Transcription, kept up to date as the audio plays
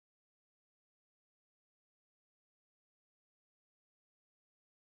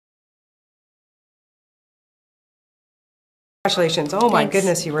Congratulations. Oh my Thanks.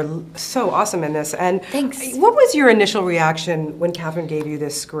 goodness, you were so awesome in this. And Thanks. What was your initial reaction when Catherine gave you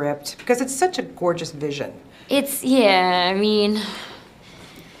this script? Because it's such a gorgeous vision. Yeah, I mean,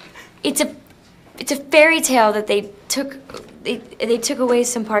 it's a fairy tale that they took away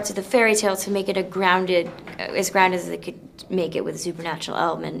some parts of the fairy tale to make it as grounded as they could make it with a supernatural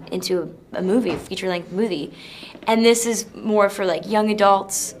element into a movie, a feature-length movie. And this is more for like young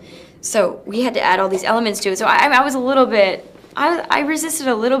adults. So we had to add all these elements to it. So I was a little bit, I resisted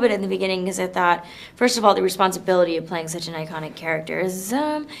a little bit in the beginning because I thought, first of all, the responsibility of playing such an iconic character is,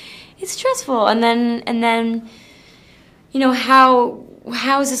 it's stressful. And then, you know,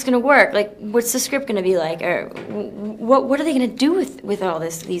 how is this going to work? Like, what's the script going to be like? Or what are they going to do with all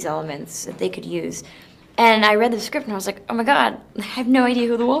these elements that they could use? And I read the script and I was like, oh my God, I have no idea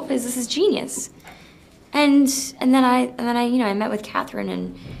who the wolf is. This is genius. And then I you know, I met with Catherine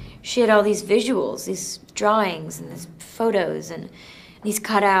and she had all these visuals, these drawings and these photos and these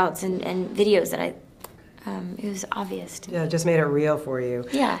cutouts and videos that it was obvious to me. Yeah, it just made it real for you.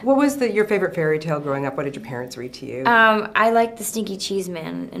 Yeah. What was your favorite fairy tale growing up? What did your parents read to you? I liked The Stinky Cheese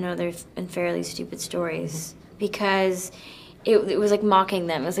Man and Other Fairly Stupid Stories because it was like mocking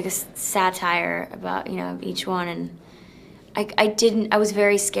them. It was like a satire about, you know, each one, and I was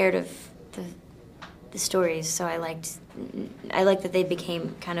very scared of the stories, so I liked that they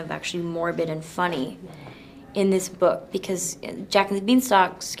became kind of actually morbid and funny in this book because Jack and the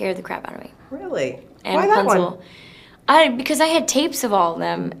Beanstalk scared the crap out of me. Really? And Why Rapunzel. that one? Because I had tapes of all of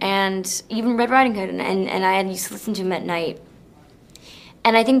them, and even Red Riding Hood, and I used to listen to them at night.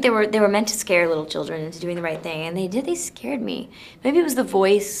 And I think they were meant to scare little children into doing the right thing, and they did. They scared me. Maybe it was the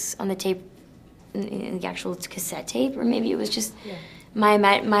voice on the tape, in the actual cassette tape, or maybe it was just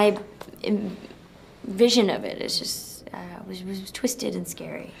my vision of it. It's just was twisted and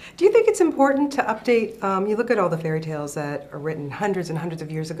scary. Do you think it's important to update, you look at all the fairy tales that are written hundreds and hundreds of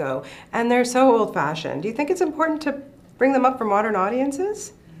years ago, and they're so old-fashioned. Do you think it's important to bring them up for modern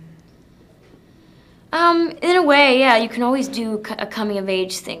audiences? In a way, yeah. You can always do a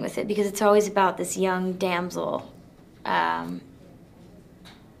coming-of-age thing with it because it's always about this young damsel. For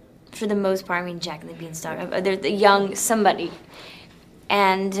the most part, I mean, Jack and the Beanstalk. They're the young somebody,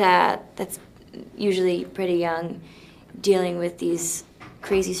 and that's usually pretty young, dealing with these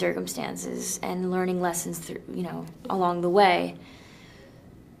crazy circumstances and learning lessons through, you know, along the way.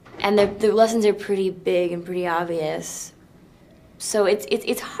 And the lessons are pretty big and pretty obvious. So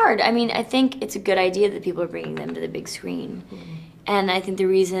it's hard. I mean, I think it's a good idea that people are bringing them to the big screen. Mm-hmm. And I think the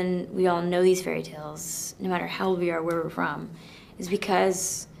reason we all know these fairy tales, no matter how old we are, where we're from, is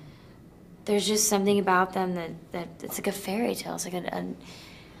because there's just something about them that it's like a fairy tale. It's like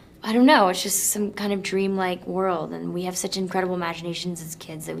I don't know, it's just some kind of dreamlike world, and we have such incredible imaginations as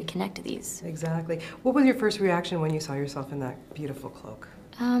kids that we connect to these. Exactly. What was your first reaction when you saw yourself in that beautiful cloak?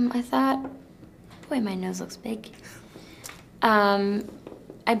 I thought, boy, my nose looks big. I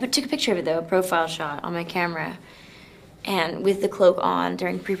took a picture of it though, a profile shot on my camera, and with the cloak on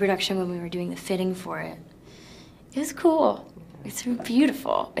during pre-production when we were doing the fitting for it. It was cool. It's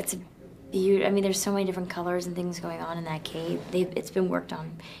beautiful. I mean, there's so many different colors and things going on in that cave. It's been worked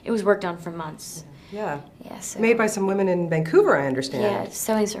on. It was worked on for months. Yeah. Yeah. So, made by some women in Vancouver, I understand. Yeah,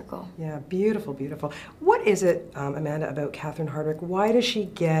 sewing circle. Yeah, beautiful, beautiful. What is it, Amanda, about Catherine Hardwicke? Why does she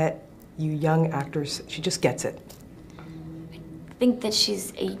get you young actors? She just gets it. I think that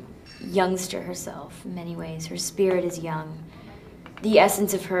she's a youngster herself in many ways. Her spirit is young. The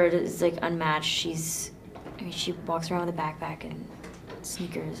essence of her is like unmatched. She walks around with a backpack and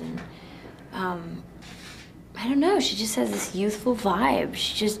sneakers and. I don't know, she just has this youthful vibe.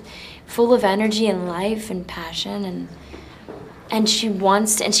 She's just full of energy and life and passion, and she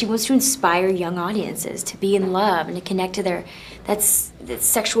wants to inspire young audiences to be in love and to connect to that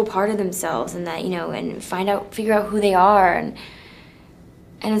sexual part of themselves, and that, you know, and figure out who they are, and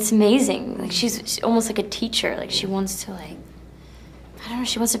it's amazing. Like she's almost like a teacher. Like she wants to, like, I don't know,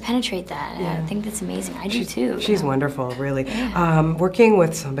 she wants to penetrate that. Yeah. I think that's amazing. I do too. She's wonderful, really. Yeah. Working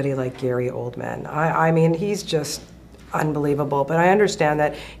with somebody like Gary Oldman, I mean, he's just unbelievable, but I understand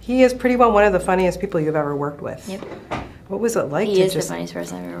that he is pretty well one of the funniest people you've ever worked with. Yep. What was it like? He is the funniest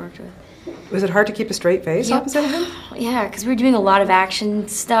person I've ever worked with. Was it hard to keep a straight face opposite him? Yeah, because we were doing a lot of action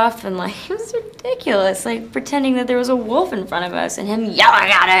stuff, and like, it was ridiculous, like pretending that there was a wolf in front of us and him yelling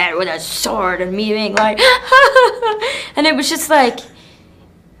at it with a sword and me being like, and it was just like,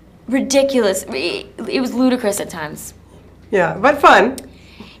 ridiculous. It was ludicrous at times. Yeah, but fun.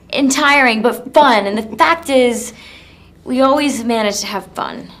 And tiring, but fun. And the fact is, we always managed to have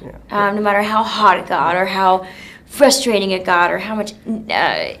fun. Yeah. No matter how hot it got, or how frustrating it got, or how much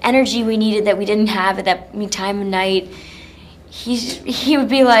energy we needed that we didn't have at that time of night. he would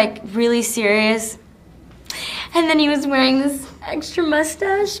be like really serious, and then he was wearing this extra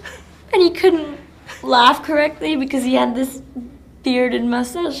mustache, and he couldn't laugh correctly because he had this bearded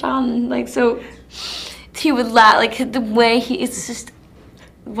mustache on, like, so he would laugh, like, the way it's just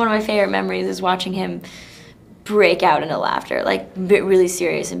one of my favorite memories is watching him break out into laughter, like, really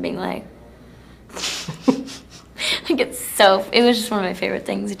serious and being like, like, it was just one of my favorite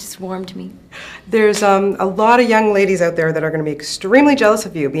things. It just warmed me. There's a lot of young ladies out there that are going to be extremely jealous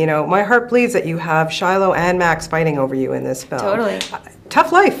of you. You know, my heart bleeds that you have Shiloh and Max fighting over you in this film. Totally.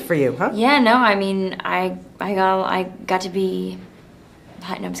 Tough life for you, huh? Yeah, no, I mean, I got to be, no,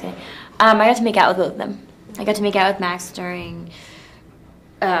 I'm just kidding. I got to make out with both of them. I got to make out with Max during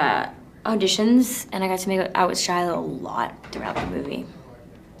auditions, and I got to make out with Shiloh a lot throughout the movie.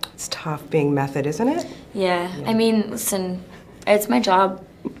 It's tough being method, isn't it? Yeah. I mean, listen, it's my job,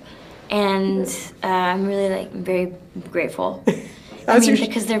 and I'm really, like, very grateful. I mean,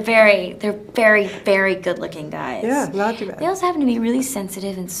 because they're very, very good-looking guys. Yeah, not too bad. They also happen to be really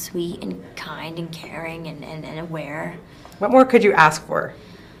sensitive and sweet and kind and caring and aware. What more could you ask for?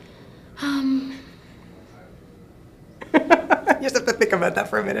 You just have to think about that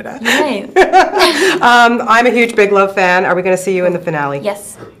for a minute, huh? Right. I'm a huge Big Love fan. Are we going to see you in the finale?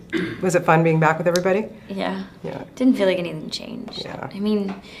 Yes. Was it fun being back with everybody? Yeah. Yeah. Didn't feel like anything changed. Yeah. I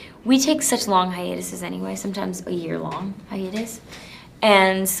mean, we take such long hiatuses anyway, sometimes a year-long hiatus.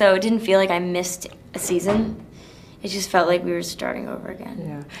 And so it didn't feel like I missed a season. It just felt like we were starting over again.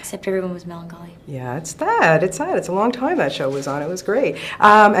 Yeah. Except everyone was melancholy. Yeah, it's sad. It's sad. It's a long time that show was on. It was great.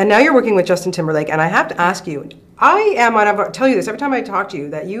 And now you're working with Justin Timberlake, and I have to ask you, and I tell you this every time I talk to you,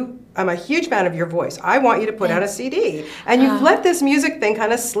 that I'm a huge fan of your voice. I want you to put out a CD. And you've let this music thing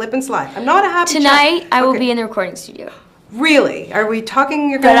kind of slip and slide. I'm not a happy Tonight, I will be in the recording studio. Really? Are we talking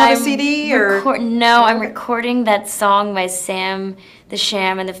you're going to have a CD? No, I'm recording that song by Sam, the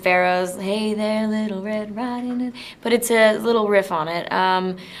Sham, and the Pharaohs. Hey there, little Red Riding Hood. But it's a little riff on it.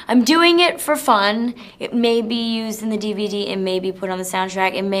 I'm doing it for fun. It may be used in the DVD. It may be put on the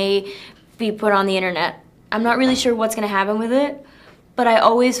soundtrack. It may be put on the internet. I'm not really sure what's going to happen with it, but I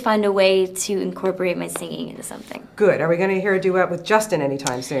always find a way to incorporate my singing into something. Good. Are we going to hear a duet with Justin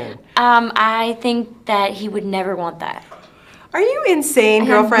anytime soon? I think that he would never want that. Are you insane,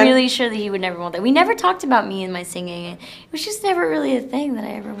 girlfriend? I'm really sure that he would never want that. We never talked about me and my singing. It was just never really a thing that I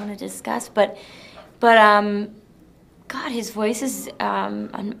ever wanted to discuss. But God, his voice is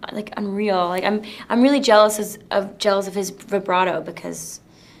like unreal. Like I'm really jealous of his vibrato because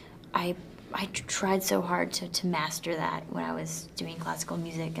I tried so hard to master that when I was doing classical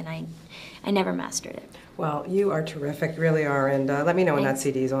music, and I never mastered it. Well, you are terrific, really are, and let me know when that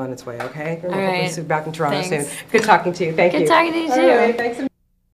CD is on its way, okay? All right. We'll see you back in Toronto Thanks. soon. Good talking to you. Thank you. Good talking to you, too. All right, thanks.